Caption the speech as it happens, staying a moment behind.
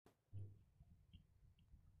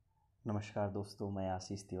नमस्कार दोस्तों, मैं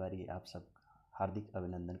आशीष तिवारी आप सब हार्दिक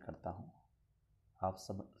अभिनंदन करता हूँ। आप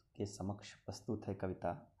सब के समक्ष प्रस्तुत है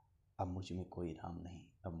कविता अब मुझ में कोई राम नहीं,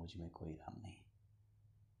 अब मुझ में कोई राम नहीं।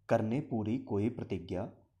 करने पूरी कोई प्रतिज्ञा,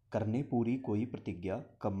 करने पूरी कोई प्रतिज्ञा,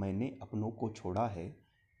 कब मैंने अपनों को छोड़ा है।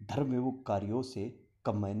 धर्म विमुख कार्यों से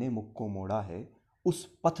कब मैंने मुख को मोड़ा है। उस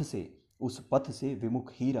पथ से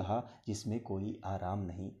विमुख ही रहा जिसमें कोई आराम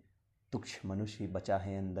नहीं। तुच्छ मनुष्य बचा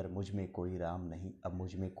है अंदर, मुझ में कोई राम नहीं, अब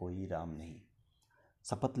मुझ में कोई राम नहीं।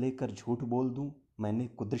 शपथ लेकर झूठ बोल दूं, मैंने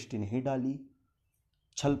कुदृष्टि नहीं डाली।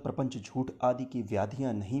 छल प्रपंच झूठ आदि की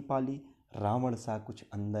व्याधियां नहीं पाली। रावण सा कुछ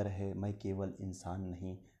अंदर है, मैं केवल इंसान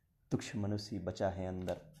नहीं। तुच्छ मनुष्य बचा है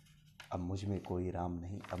अंदर, अब मुझ में कोई राम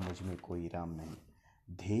नहीं, अब मुझ में कोई राम नहीं।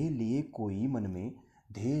 ध्येय लिए कोई मन में,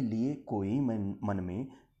 ध्येय लिए कोई मन में,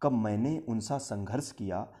 कब मैंने उनसा संघर्ष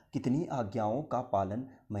किया। कितनी आज्ञाओं का पालन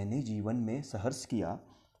मैंने जीवन में सहर्ष किया।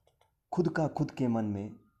 खुद का खुद के मन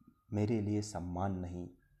में मेरे लिए सम्मान नहीं।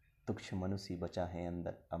 तुच्छ मनुष्य बचा है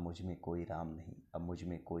अंदर, अब मुझ में कोई राम नहीं, अब मुझ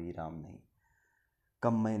में कोई राम नहीं।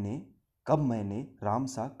 कब मैंने राम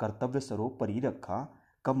सा कर्तव्य सरोपरि रखा।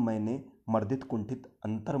 कब मैंने मर्दित कुंठित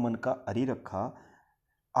अंतर मन का अरि रखा।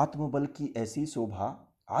 आत्मबल की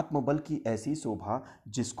ऐसी शोभा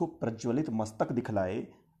जिसको प्रज्वलित मस्तक दिखलाए।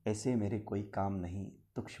 ऐसे मेरे कोई काम नहीं,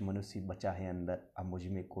 तुच्छ मनुष्य बचा है अंदर, अब मुझ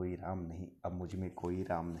में कोई राम नहीं, अब मुझ में कोई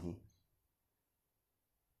राम नहीं।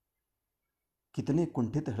 कितने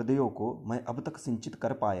कुंठित हृदयों को मैं अब तक सिंचित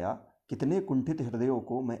कर पाया। कितने कुंठित हृदयों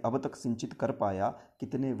को मैं अब तक सिंचित कर पाया।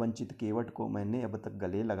 कितने वंचित केवट को मैंने अब तक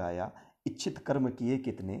गले लगाया। इच्छित कर्म किए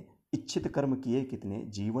कितने,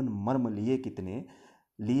 जीवन मर्म लिए कितने।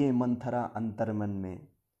 लिए मंथरा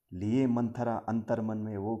अंतर मन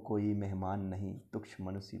में वो कोई मेहमान नहीं। तुच्छ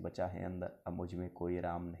मनुष्य बचा है अंदर, अब मुझ में कोई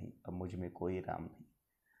राम नहीं, अब मुझ में कोई राम नहीं।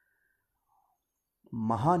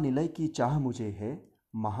 महानिलय की चाह मुझे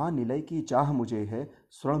है,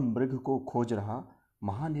 स्वर्ण मृग को खोज रहा।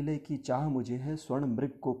 महानिलय की चाह मुझे है, स्वर्ण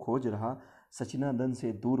मृग को खोज रहा। सचिदानंद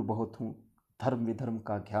से दूर बहुत हूँ, धर्म विधर्म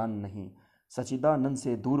का ज्ञान नहीं। सचिदानंद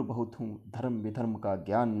से दूर बहुत हूँ, धर्म विधर्म का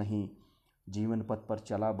ज्ञान नहीं। जीवन पथ पर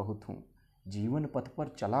चला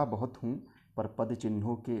बहुत हूँ, पर पद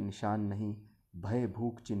चिन्हों के निशान नहीं। भय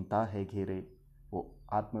भूख चिंता है घेरे, वो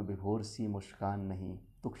आत्मविभोर सी मुस्कान नहीं।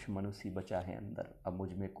 तुच्छ मनुष्य बचा है अंदर, अब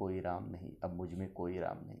मुझ में कोई राम नहीं, अब मुझ में कोई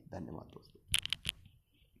राम नहीं। धन्यवाद दोस्तों।